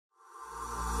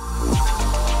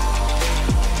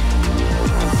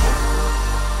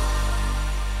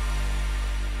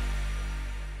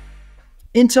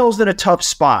Intel's in a tough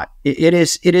spot. It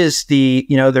is the,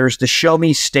 there's the show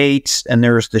me states and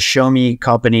there's the show me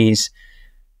companies.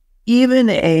 Even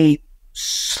a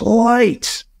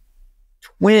slight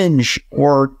twinge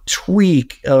or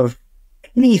tweak of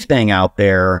anything out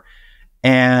there,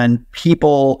 and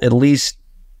people, at least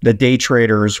the day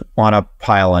traders, want to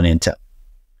pile on Intel.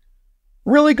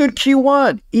 Really good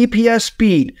Q1, EPS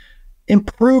beat,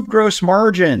 improved gross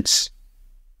margins,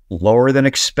 lower than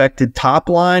expected top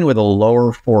line with a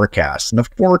lower forecast. And the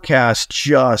forecast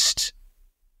just,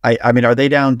 I mean, are they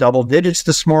down double digits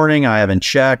this morning? I haven't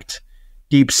checked.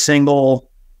 Deep single.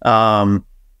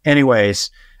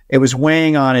 Anyways, it was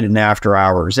weighing on it in after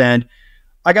hours. And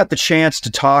I got the chance to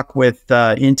talk with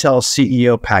Intel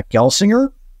CEO Pat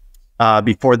Gelsinger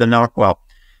before when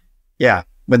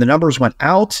the numbers went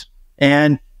out.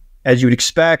 And as you would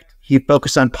expect, he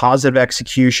focused on positive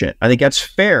execution. I think that's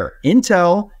fair.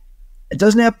 Intel, it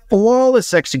doesn't have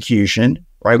flawless execution,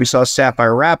 right? We saw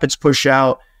Sapphire Rapids push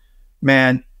out.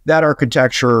 Man, that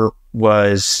architecture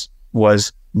was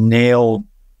nailed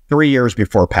 3 years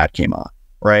before Pat came on,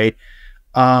 right?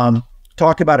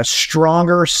 Talk about a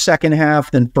stronger second half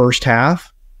than first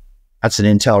half. That's an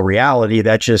Intel reality.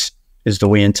 That just is the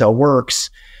way Intel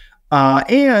works.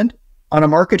 And on a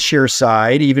market share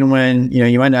side, even when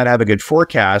you might not have a good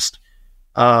forecast,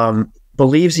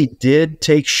 believes he did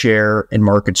take share in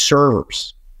market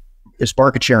servers. His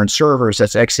market share in servers,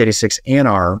 that's x86 and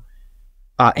ARM,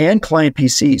 and client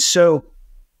PCs. So,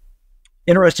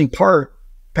 interesting part,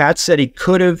 Pat said he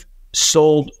could have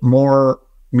sold more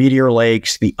Meteor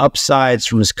Lakes. The upsides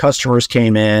from his customers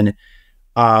came in,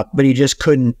 but he just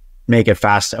couldn't make it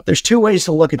fast enough. There's two ways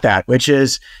to look at that, which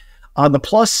is on the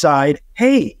plus side,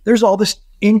 hey, there's all this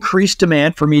increased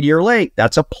demand for Meteor Lake.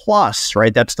 That's a plus,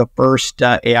 right? That's the first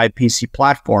AI PC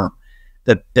platform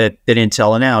that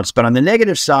Intel announced. But on the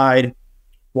negative side,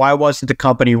 why wasn't the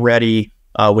company ready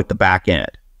with the back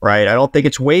end, right? I don't think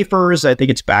it's wafers. I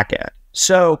think it's back end.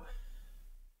 So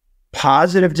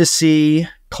positive to see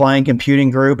client computing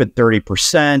group at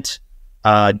 30%.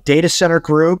 Data center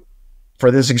group for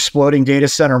this exploding data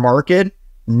center market,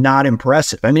 not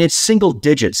impressive. I mean, it's single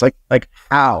digits. Like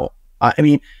how?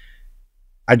 You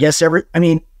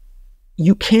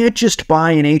can't just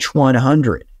buy an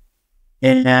H100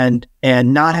 and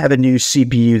not have a new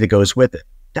CPU that goes with it.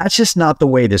 That's just not the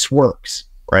way this works,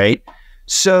 right?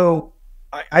 So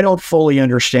I don't fully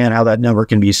understand how that number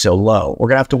can be so low. We're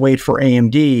gonna have to wait for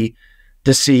AMD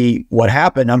to see what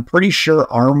happened. I'm pretty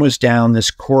sure ARM was down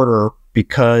this quarter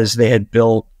because they had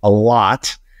built a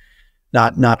lot.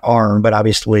 Not ARM, but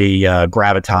obviously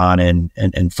Graviton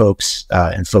and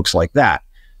folks like that.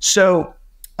 So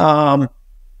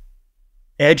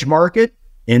edge market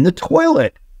in the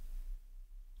toilet.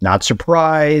 Not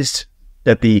surprised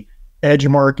that the edge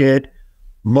market,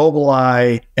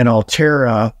 Mobileye, and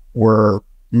Altera were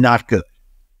not good,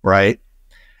 right?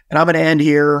 And I'm going to end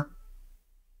here.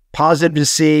 Positive to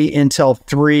see Intel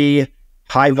 3,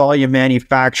 high volume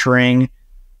manufacturing,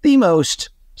 the most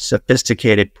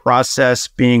sophisticated process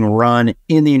being run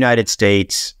in the United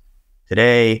States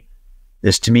today.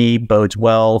 This to me bodes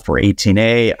well for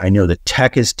 18A. I know the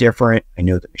tech is different. I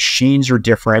know the machines are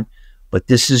different, but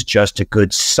this is just a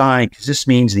good sign because this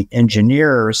means the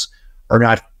engineers are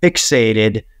not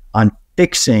fixated on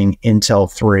fixing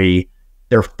Intel 3.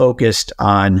 They're focused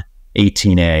on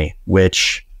 18A,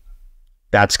 which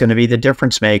that's going to be the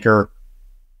difference maker.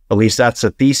 At least that's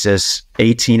the thesis,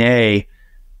 18A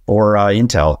for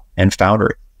Intel and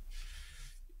Foundry.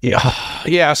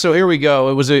 Yeah. So here we go.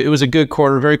 It was a good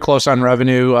quarter, very close on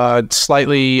revenue,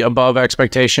 slightly above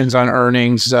expectations on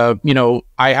earnings. I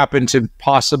happened to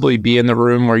possibly be in the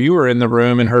room where you were in the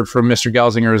room and heard from Mr.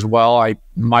 Gelsinger as well. I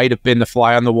might have been the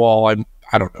fly on the wall.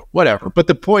 I don't know, whatever. But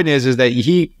the point is that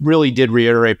he really did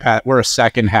reiterate, Pat, we're a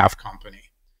second half company.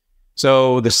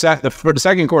 So for the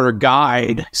second quarter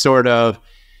guide sort of,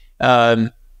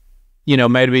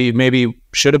 maybe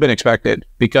should have been expected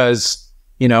because,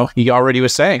 he already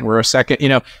was saying we're a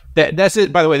second, that's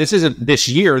it. By the way, this isn't this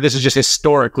year. This is just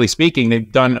historically speaking.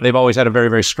 They've always had a very,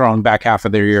 very strong back half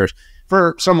of their years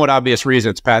for somewhat obvious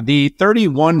reasons, Pat. The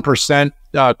 31%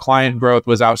 client growth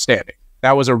was outstanding.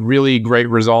 That was a really great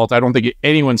result. I don't think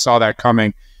anyone saw that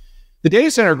coming. The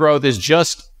data center growth is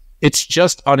it's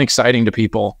just unexciting to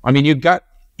people. I mean, you got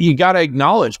to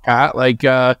acknowledge, Pat, like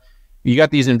you got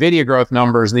these NVIDIA growth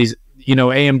numbers, these,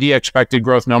 AMD expected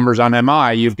growth numbers on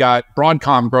MI. You've got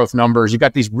Broadcom growth numbers. You've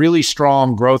got these really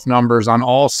strong growth numbers on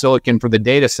all silicon for the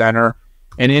data center.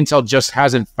 And Intel just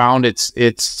hasn't found its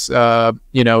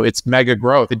mega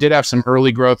growth. It did have some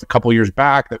early growth a couple years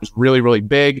back that was really, really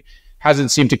big.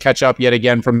 Hasn't seemed to catch up yet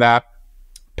again from that.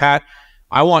 Pat,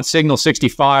 I want Signal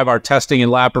 65, our testing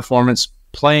and lab performance,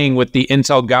 playing with the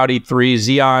Intel Gaudi 3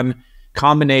 Xeon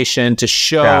combination to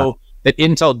show that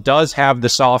Intel does have the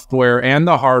software and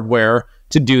the hardware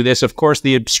to do this. Of course,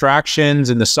 the abstractions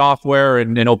and the software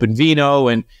and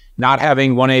OpenVINO and not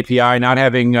having one API, not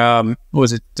having,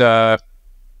 what's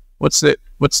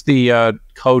the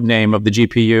code name of the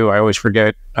GPU? I always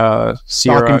forget.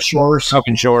 Falcon Shores.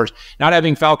 Falcon Shores. Not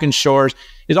having Falcon Shores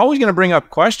is always going to bring up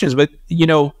questions, but, you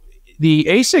know, the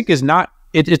ASIC is not,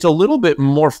 it's a little bit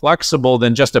more flexible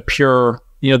than just a pure,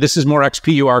 you know, this is more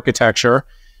XPU architecture.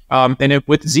 And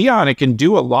with Xeon, it can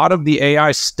do a lot of the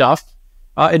AI stuff.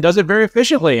 It does it very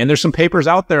efficiently. And there's some papers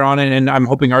out there on it, and I'm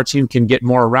hoping our team can get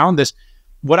more around this.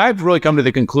 What I've really come to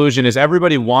the conclusion is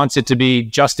everybody wants it to be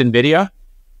just NVIDIA.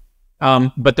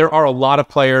 But there are a lot of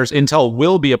players. Intel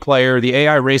will be a player. The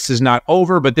AI race is not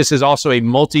over, but this is also a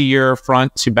multi-year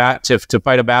front to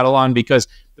fight a battle on, because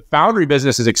the foundry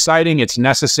business is exciting. It's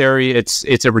necessary.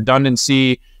 It's a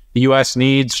redundancy the U.S.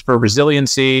 needs for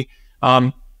resiliency.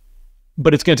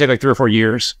 But it's going to take like 3 or 4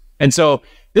 years. And so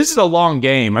this is a long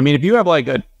game. I mean, if you have like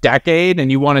a decade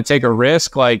and you want to take a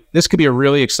risk, like this could be a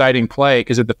really exciting play,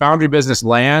 because if the foundry business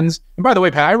lands, and by the way,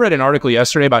 Pat, I read an article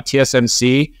yesterday about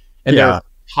TSMC and their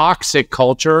toxic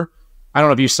culture. I don't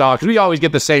know if you saw, because we always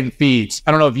get the same feeds.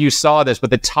 I don't know if you saw this, but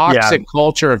the toxic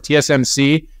culture of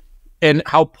TSMC and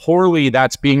how poorly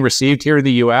that's being received here in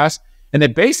the US, and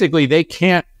that basically they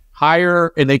can't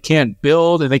hire and they can't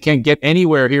build and they can't get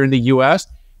anywhere here in the US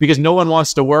because no one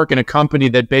wants to work in a company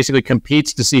that basically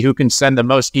competes to see who can send the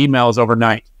most emails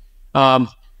overnight. I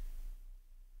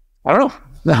don't know.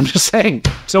 I'm just saying.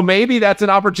 So maybe that's an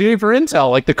opportunity for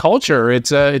Intel, like the culture.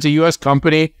 It's a US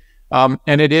company. And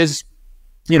it is,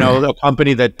 you know, a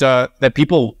company that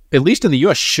people, at least in the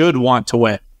U.S., should want to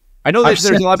win. I know there's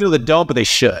a lot of people that don't, but they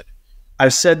should.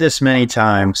 I've said this many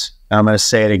times. I'm going to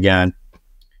say it again.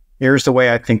 Here's the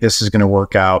way I think this is going to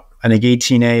work out. I think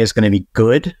 18A is going to be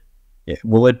good.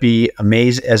 Will it be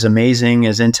as amazing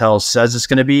as Intel says it's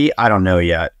going to be? I don't know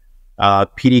yet.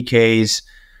 PDKs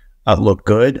look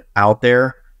good out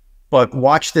there, but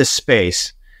watch this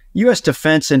space. U.S.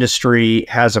 defense industry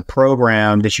has a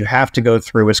program that you have to go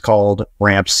through. It's called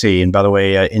RAMP-C. And by the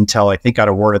way, Intel, I think, got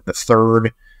awarded the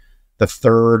third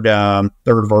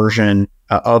version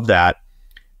of that.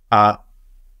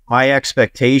 My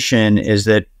expectation is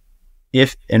that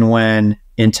if and when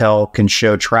Intel can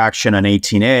show traction on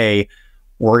 18A,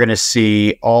 we're going to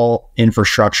see all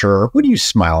infrastructure. What are you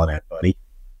smiling at, buddy?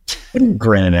 What are you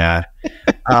grinning at?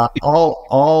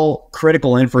 All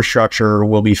critical infrastructure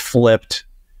will be flipped.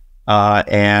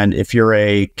 And if you're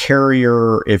a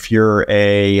carrier, if you're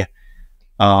a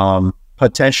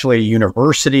potentially a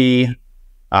university,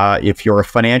 if you're a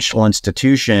financial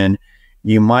institution,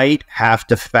 you might have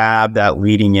to fab that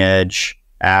leading edge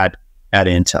at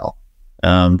Intel.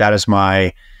 That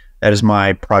is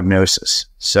my prognosis.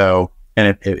 So,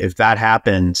 and if that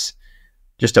happens,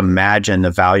 just imagine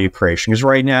the value creation. Because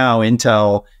right now,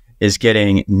 Intel is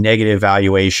getting negative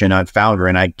valuation on Foundry,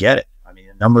 and I get it. I mean,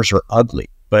 the numbers are ugly.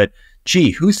 But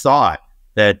gee, who thought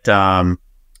that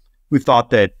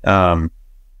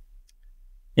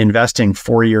investing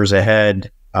 4 years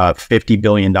ahead, $50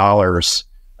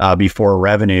 billion before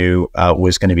revenue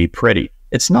was going to be pretty?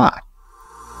 It's not.